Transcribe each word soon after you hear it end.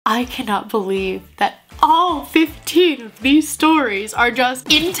I cannot believe that all 15 of these stories are just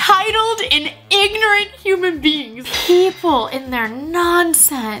entitled and ignorant human beings. People in their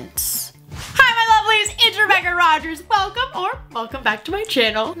nonsense. Hi my lovelies, it's Rebecca Rogers. Welcome back to my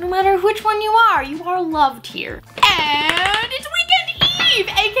channel. No matter which one you are loved here. And it's Weekend Eve,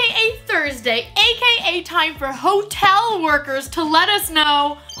 aka Thursday, aka time for hotel workers to let us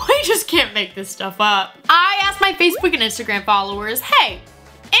know we just can't make this stuff up. I asked my Facebook and Instagram followers, hey,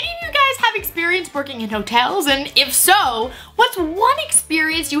 any of you guys have experience working in hotels? And if so, what's one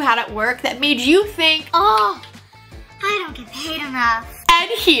experience you had at work that made you think, oh, I don't get paid enough? And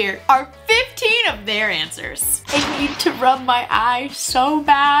here are 15 of their answers. I need to rub my eye so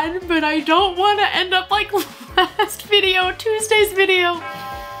bad, but I don't want to end up like last video, Tuesday's video.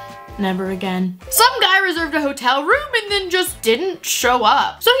 Never again. Some guy reserved a hotel room and then just didn't show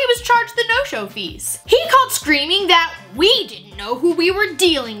up. So he was charged the no-show fees. He called screaming that we didn't know who we were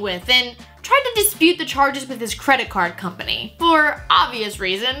dealing with and tried to dispute the charges with his credit card company. For obvious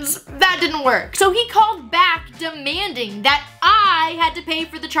reasons, that didn't work. So he called back demanding that I had to pay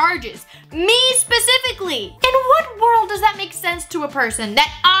for the charges. Me specifically. In what world does that make sense to a person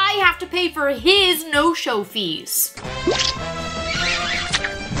that I have to pay for his no-show fees?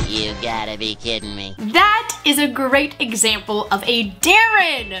 You gotta be kidding me. That is a great example of a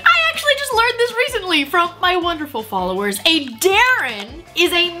Darren. I actually just learned this recently from my wonderful followers. A Darren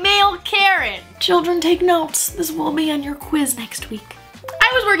is a male Karen. Children, take notes. This will be on your quiz next week.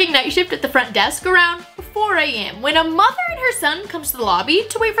 I was working night shift at the front desk around 4 a.m. when a mother and her son comes to the lobby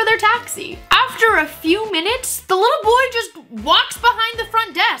to wait for their taxi. After a few minutes, the little boy just walks behind the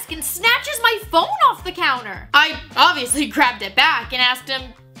front desk and snatches my phone off the counter. I obviously grabbed it back and asked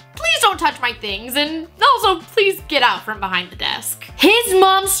him, please don't touch my things, and also please get out from behind the desk. His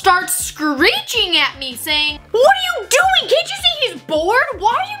mom starts screeching at me saying, what are you doing? Can't you see he's bored?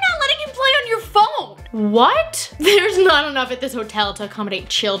 Why are you not letting him play on your phone? What? There's not enough at this hotel to accommodate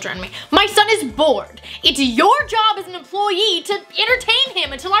children. My son is bored. It's your job as an employee to entertain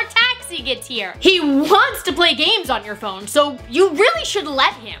him until our taxi gets here. He wants to play games on your phone, so you really should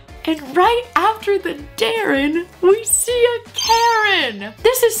let him. And right after the Darren, we see a Karen.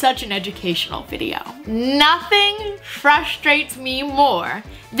 This is such an educational video. Nothing frustrates me more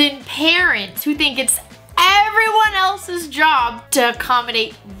than parents who think it's everyone else's job to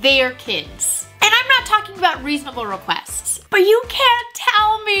accommodate their kids. And I'm not talking about reasonable requests, but you can't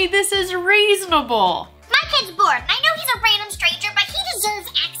tell me this is reasonable. My kid's bored, and I know he's a random stranger, but he deserves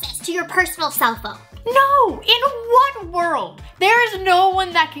access to your personal cell phone. No, in what world? There is no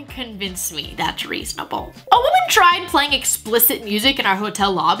one that can convince me that's reasonable. A woman tried playing explicit music in our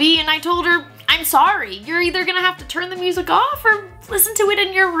hotel lobby and I told her, I'm sorry, you're either gonna have to turn the music off or listen to it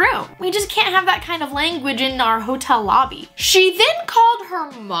in your room. We just can't have that kind of language in our hotel lobby. She then called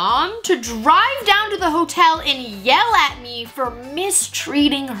her mom to drive down to the hotel and yell at me for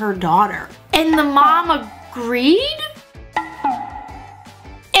mistreating her daughter. And the mom agreed?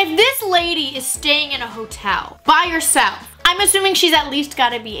 If this lady is staying in a hotel by herself, I'm assuming she's at least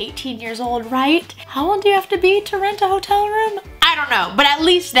gotta be 18 years old, right? How old do you have to be to rent a hotel room? I don't know, but at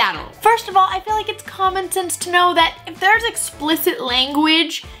least that old. First of all, I feel like it's common sense to know that if there's explicit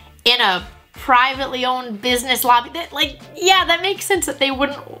language in a privately owned business lobby, that makes sense that they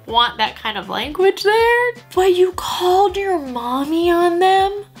wouldn't want that kind of language there. But you called your mommy on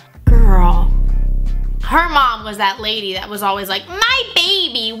them? Girl. Her mom was that lady that was always like, my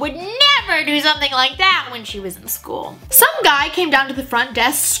baby would never do something like that when she was in school. Some guy came down to the front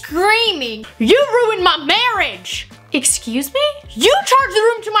desk screaming, you ruined my marriage. Excuse me? You charged the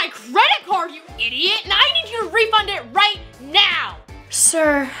room to my credit card, you idiot, and I need you to refund it right now.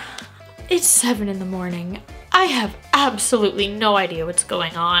 Sir, it's 7 in the morning. I have absolutely no idea what's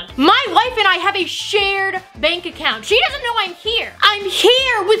going on. My wife and I have a shared bank account. She doesn't know I'm here. I'm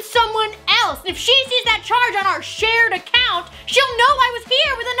here with someone else. And if she sees that charge on our shared account, she'll know I was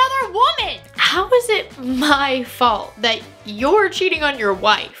here with another woman. How is it my fault that you're cheating on your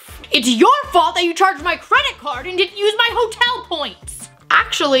wife? It's your fault that you charged my credit card and didn't use my hotel points.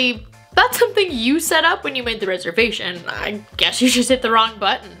 Actually, that's something you set up when you made the reservation. I guess you just hit the wrong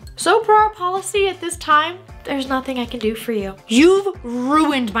button. So per our policy at this time, there's nothing I can do for you. You've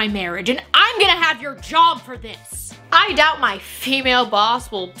ruined my marriage and I'm gonna have your job for this. I doubt my female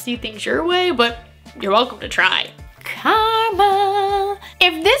boss will see things your way, but you're welcome to try. Karma.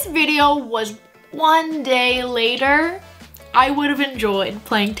 If this video was one day later, I would have enjoyed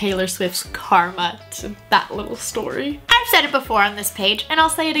playing Taylor Swift's Karma to that little story. I've said it before on this page, and I'll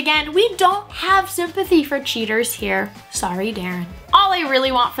say it again, we don't have sympathy for cheaters here. Sorry, Darren. All I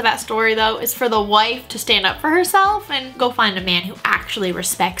really want for that story, though, is for the wife to stand up for herself and go find a man who actually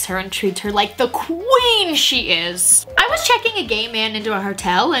respects her and treats her like the queen she is. I was checking a gay man into a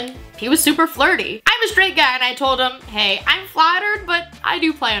hotel, and he was super flirty. I'm a straight guy, and I told him, hey, I'm flattered, but I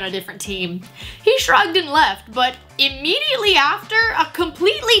do play on a different team. He shrugged and left, but immediately after, a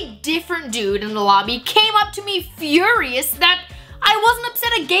completely different dude in the lobby came up to me furious that I wasn't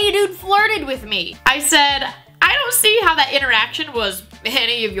upset a gay dude flirted with me. I said, I don't see how that interaction was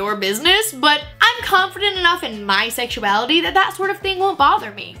any of your business, but I'm confident enough in my sexuality that that sort of thing won't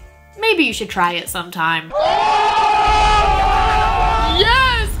bother me. Maybe you should try it sometime.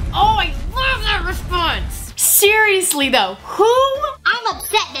 Yes! Oh, I love that response! Seriously though, who? I'm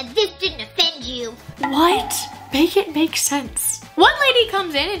upset that this didn't offend you. What? Make it make sense. One lady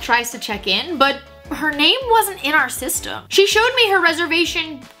comes in and tries to check in, but her name wasn't in our system. She showed me her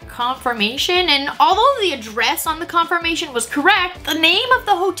reservation confirmation, and although the address on the confirmation was correct, the name of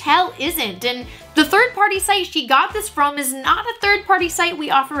the hotel isn't, and the third-party site she got this from is not a third-party site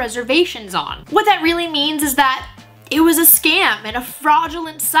we offer reservations on. What that really means is that it was a scam and a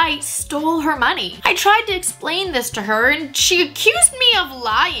fraudulent site stole her money. I tried to explain this to her and she accused me of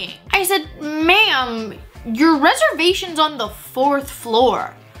lying. I said, ma'am, your reservation's on the 4th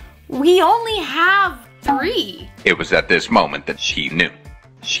floor. We only have 3. It was at this moment that she knew.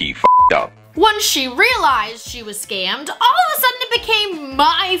 She f***ed up. Once she realized she was scammed, all of a sudden it became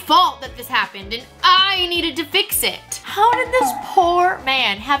my fault that this happened and I needed to fix it. How did this poor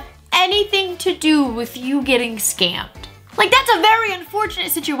man have anything to do with you getting scammed? Like, that's a very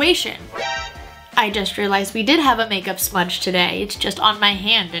unfortunate situation. I just realized we did have a makeup smudge today. It's just on my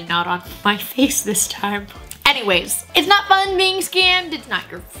hand and not on my face this time. Anyways, it's not fun being scammed. It's not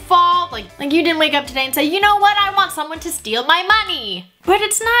your fault. Like you didn't wake up today and say, you know what? I want someone to steal my money. But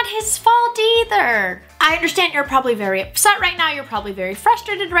it's not his fault either. I understand you're probably very upset right now. You're probably very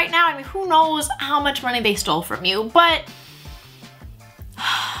frustrated right now. I mean, who knows how much money they stole from you, but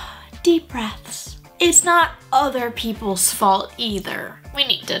deep breaths. It's not other people's fault either. We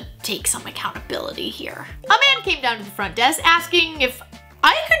need to take some accountability here. A man came down to the front desk asking if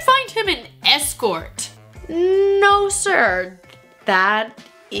I could find him an escort. No, sir. That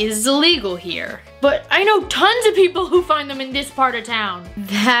is illegal here. But I know tons of people who find them in this part of town.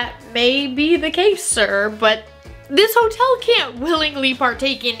 That may be the case, sir, but this hotel can't willingly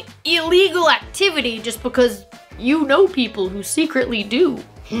partake in illegal activity just because you know people who secretly do.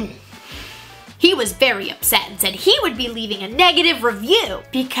 He was very upset and said he would be leaving a negative review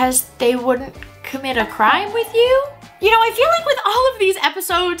because they wouldn't commit a crime with you? You know, I feel like with all of these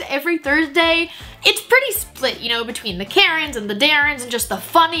episodes every Thursday, it's pretty split, you know, between the Karens and the Darrens and just the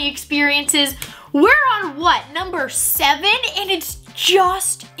funny experiences. We're on what, number 7? And it's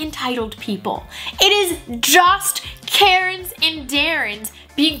just entitled people. It is just Karens and Darrens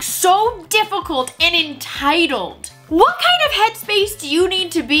being so difficult and entitled. What kind of headspace do you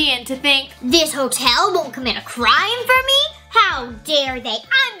need to be in to think, this hotel won't commit a crime for me? How dare they?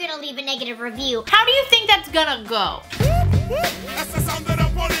 I'm gonna leave a negative review. how do you think that's gonna go? That's the sound of the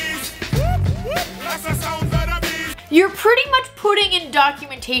police. That's the sound of the beast. You're pretty much putting in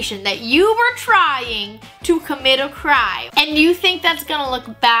documentation that you were trying to commit a crime, and you think that's gonna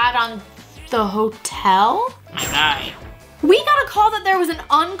look bad on the hotel? My guy. We got a call that there was an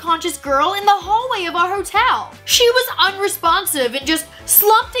unconscious girl in the hallway of our hotel. She was unresponsive and just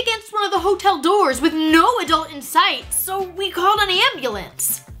slumped against one of the hotel doors with no adult in sight, so we called an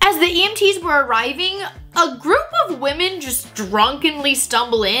ambulance. As the EMTs were arriving, a group of women just drunkenly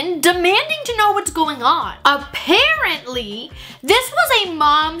stumble in, demanding to know what's going on. Apparently, this was a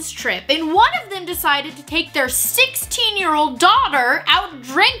mom's trip, and one of them decided to take their 16-year-old daughter out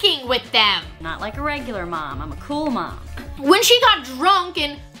drinking with them. Not like a regular mom, I'm a cool mom. When she got drunk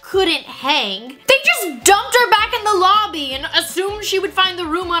and couldn't hang, they just dumped her back in the lobby and assumed she would find the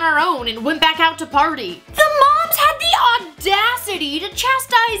room on her own and went back out to party. The moms had the audacity to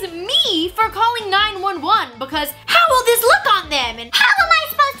chastise me for calling 911 because how will this look on them? And How am I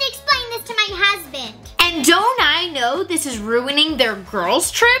supposed to explain this to my husband? and don't I know this is ruining their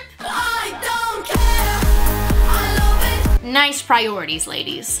girls' trip? I don't care. I love it. Nice priorities,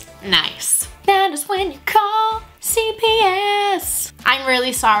 ladies. Nice. That is when you call CPS. I'm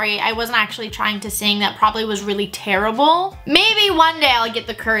really sorry. I wasn't actually trying to sing. That probably was really terrible. Maybe one day I'll get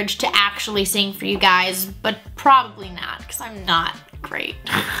the courage to actually sing for you guys, but probably not because I'm not great.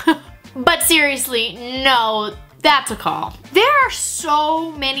 But seriously, no, that's a call. There are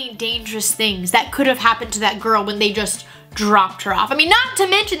so many dangerous things that could have happened to that girl when they just dropped her off. I mean, not to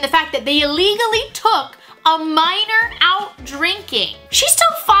mention the fact that they illegally took a minor out drinking. She's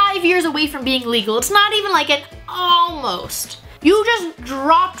still 5 years away from being legal. It's not even like an almost. You just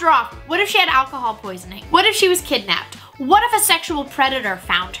dropped her off. What if she had alcohol poisoning? What if she was kidnapped? What if a sexual predator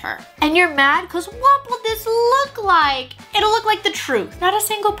found her? And you're mad because what will this look like? It'll look like the truth. Not a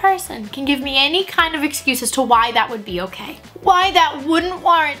single person can give me any kind of excuse as to why that would be okay. Why that wouldn't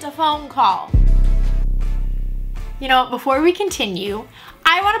warrant a phone call. You know what, before we continue,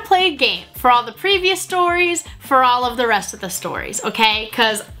 I want to play a game for all the previous stories, for all of the rest of the stories, okay?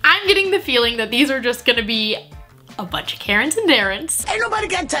 Because I'm getting the feeling that these are just gonna be a bunch of Karens and Darrens. Ain't nobody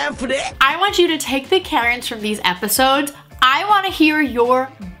got time for that. I want you to take the Karens from these episodes. I want to hear your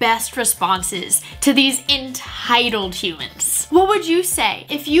best responses to these entitled humans. What would you say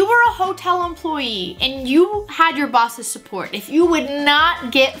if you were a hotel employee and you had your boss's support, if you would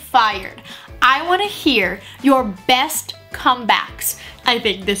not get fired? I want to hear your best comebacks. I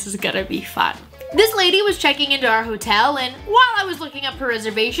think this is gonna be fun. This lady was checking into our hotel, and while I was looking up her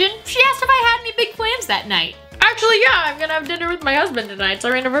reservation, she asked if I had any big plans that night. Actually, yeah, I'm gonna have dinner with my husband tonight. It's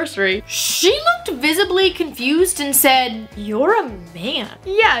our anniversary. She looked visibly confused and said, "You're a man."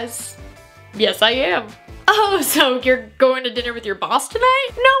 Yes. Yes, I am. Oh, so you're going to dinner with your boss tonight?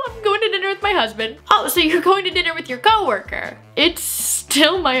 No, I'm going to dinner with my husband. Oh, so you're going to dinner with your coworker? It's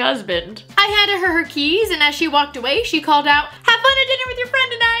still my husband. I handed her her keys, and as she walked away, she called out, "Have fun at dinner with your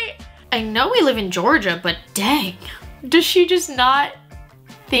friend tonight." I know we live in Georgia, but dang, does she just not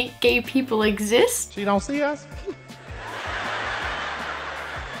think gay people exist? She don't see us?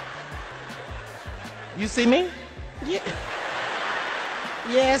 You see me? Yeah.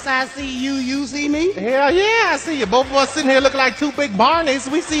 Yes, I see you. You see me? Hell yeah, I see you. Both of us sitting here looking like two big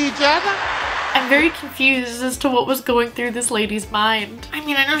Barneys. We see each other. I'm very confused as to what was going through this lady's mind. I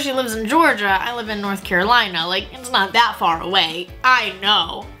mean, I know she lives in Georgia. I live in North Carolina. Like, it's not that far away. I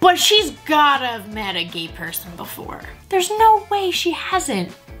know. But she's gotta have met a gay person before. There's no way she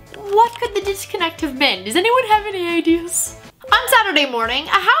hasn't. What could the disconnect have been? Does anyone have any ideas? On Saturday morning, a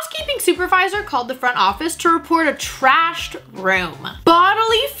housekeeping supervisor called the front office to report a trashed room.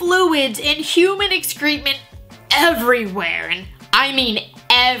 Bodily fluids and human excrement everywhere, and I mean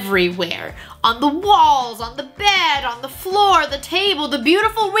everywhere. On the walls, on the bed, on the floor, the table, the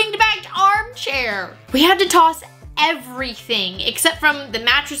beautiful winged-backed armchair. We had to toss everything except from the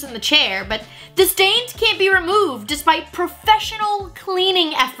mattress and the chair, but the stains can't be removed despite professional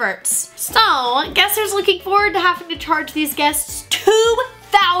cleaning efforts. So, guess who's looking forward to having to charge these guests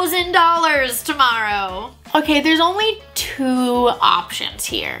 $2,000 tomorrow? Okay, there's only two options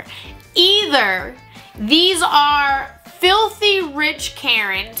here. Either these are filthy rich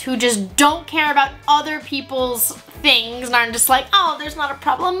Karens who just don't care about other people's things and are just like, oh, there's not a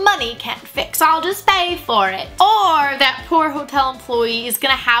problem money can't fix, I'll just pay for it. Or that poor hotel employee is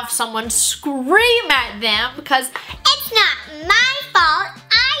gonna have someone scream at them because It's not my fault.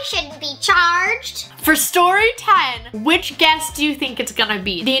 I shouldn't be charged. for story 10, which guest do you think it's gonna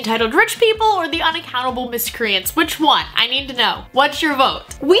be? The entitled rich people or the unaccountable miscreants? Which one? I need to know. What's your vote?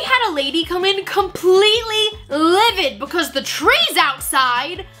 We had a lady come in completely livid because the trees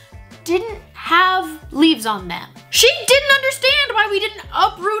outside didn't have leaves on them. She didn't understand why we didn't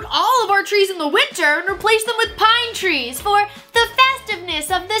uproot all of our trees in the winter and replace them with pine trees for the festiveness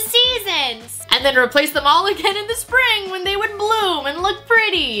of the seasons. And then replace them all again in the spring when they would bloom and look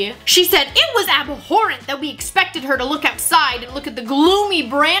pretty. She said it was abhorrent that we expected her to look outside and look at the gloomy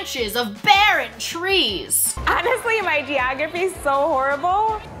branches of barren trees. Honestly, my geography is so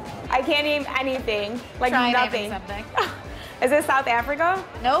horrible. I can't name anything. Like Try nothing. naming something. Is it South Africa?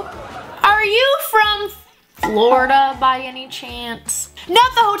 Nope. Are you from Florida by any chance?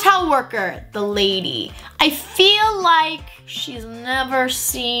 Not the hotel worker, the lady. I feel like she's never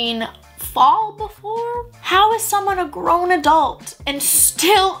seen fall before. How is someone a grown adult and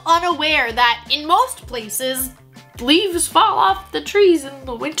still unaware that in most places, leaves fall off the trees in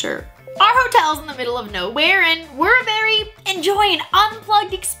the winter? Our hotel's in the middle of nowhere and we're very enjoy an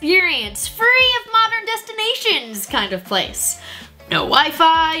unplugged experience, free of modern destinations kind of place. No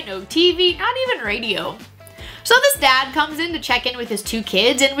Wi-Fi, no TV, not even radio. So this dad comes in to check in with his two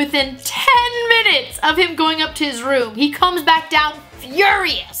kids, and within 10 minutes of him going up to his room, he comes back down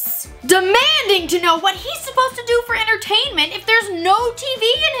furious, demanding to know what he's supposed to do for entertainment if there's no TV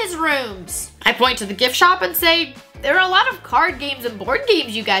in his rooms. I point to the gift shop and say, there are a lot of card games and board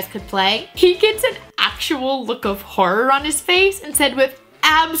games you guys could play. He gets an actual look of horror on his face and said with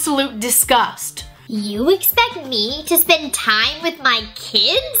absolute disgust, You expect me to spend time with my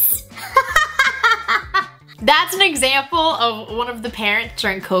kids? That's an example of one of the parents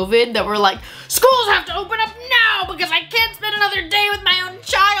during COVID that were like, schools have to open up now because I can't spend another day with my own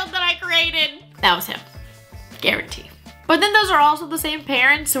child that I created. That was him. Guarantee. But then those are also the same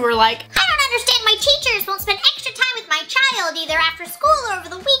parents who are like, I don't understand why teachers won't spend extra time with my child either after school or over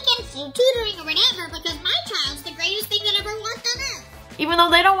the weekends, tutoring or whatever, because my child's the greatest thing that ever walked on earth. even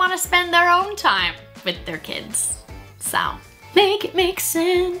though they don't want to spend their own time with their kids. So, make it make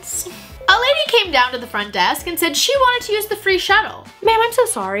sense. A lady came down to the front desk and said she wanted to use the free shuttle. Ma'am, I'm so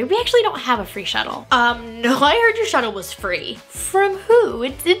sorry. We actually don't have a free shuttle. No, I heard your shuttle was free. From who?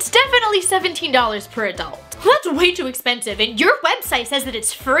 It's definitely $17 per adult. That's way too expensive, and your website says that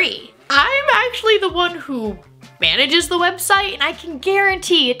it's free. I'm actually the one who manages the website, and I can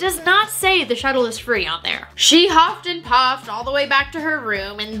guarantee it does not say the shuttle is free on there. She huffed and puffed all the way back to her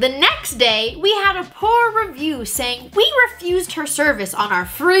room, and the next day, we had a poor review saying we refused her service on our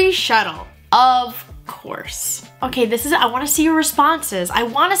free shuttle. Of course. Okay, I want to see your responses. I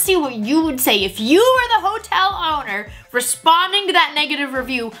want to see what you would say. If you were the hotel owner responding to that negative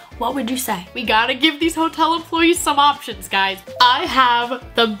review, what would you say? We gotta give these hotel employees some options, guys. I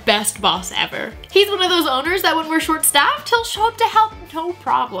have the best boss ever. He's one of those owners that when we're short-staffed, he'll show up to help, no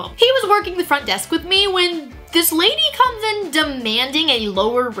problem. He was working the front desk with me when this lady comes in demanding a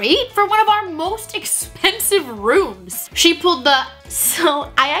lower rate for one of our most expensive rooms. She pulled the,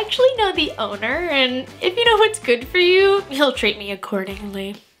 so I actually know the owner, and if you know what's good for you, he'll treat me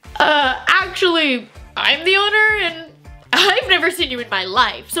accordingly. Actually, I'm the owner, and I've never seen you in my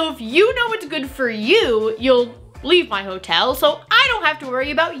life, so if you know what's good for you, you'll leave my hotel, so I don't have to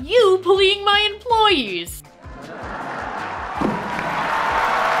worry about you bullying my employees.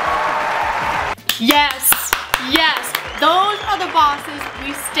 Yes, yes, those are the bosses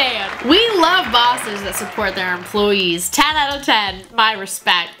we stand. We love bosses that support their employees. 10 out of 10, my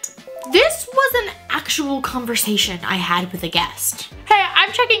respect. This was an actual conversation I had with a guest. Hey,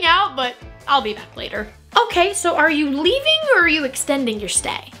 I'm checking out, but I'll be back later. Okay, so are you leaving or are you extending your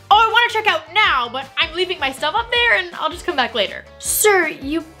stay? Oh, I want to check out now, but I'm leaving my stuff up there and I'll just come back later. Sir,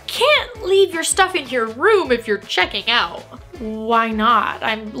 you can't leave your stuff in your room if you're checking out. Why not?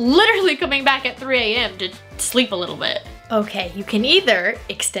 I'm literally coming back at 3 a.m. to sleep a little bit. Okay, you can either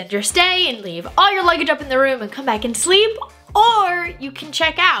extend your stay and leave all your luggage up in the room and come back and sleep, or you can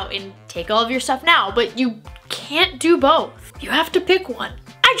check out and take all of your stuff now, but you can't do both. You have to pick one.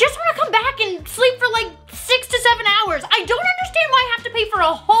 I just want to come back and sleep for like 6 to 7 hours. I don't understand why I have to pay for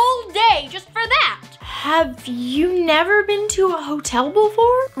a whole day just for that. Have you never been to a hotel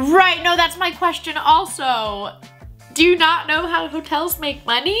before? Right, no, that's my question also. Do you not know how hotels make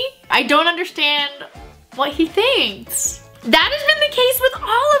money? I don't understand what he thinks. That has been the case with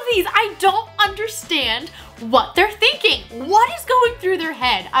all of these. I don't understand what they're thinking. What is going through their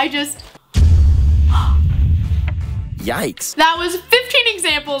head? Yikes. That was 15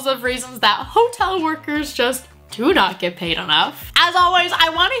 examples of reasons that hotel workers just do not get paid enough. As always,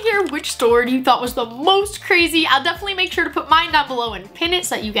 I want to hear which story you thought was the most crazy. I'll definitely make sure to put mine down below and pin it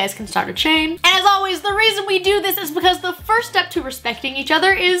so that you guys can start a chain. And as always, the reason we do this is because the first step to respecting each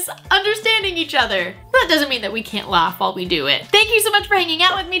other is understanding each other. That doesn't mean that we can't laugh while we do it. Thank you so much for hanging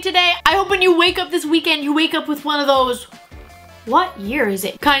out with me today. I hope when you wake up this weekend, you wake up with one of those, what year is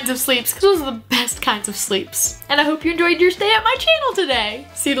it? Kinds of sleeps, because those are the best kinds of sleeps. And I hope you enjoyed your stay at my channel today.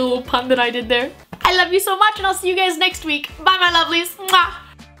 See the little pun that I did there? I love you so much, and I'll see you guys next week. Bye, my lovelies. Mwah.